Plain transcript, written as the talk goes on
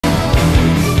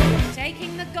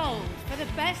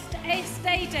the best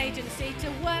estate agency to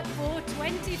work for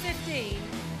 2015.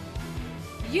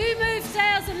 EweMove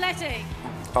Sales and Letting.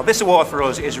 Well, this award for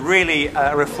us is really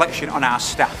a reflection on our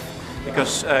staff,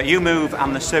 because EweMove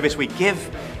and the service we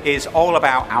give is all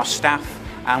about our staff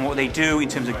and what they do in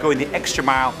terms of going the extra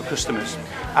mile for customers.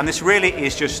 And this really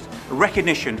is just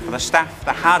recognition for the staff,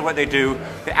 the hard work they do,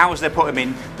 the hours they put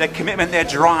in, their commitment, their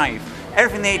drive.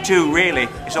 Everything they do really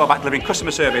is all about delivering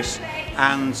customer service,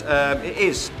 and it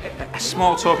is a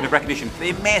small token of recognition for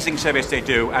the amazing service they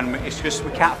do, and it's just,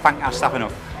 we can't thank our staff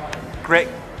enough. Great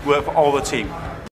work for all the team.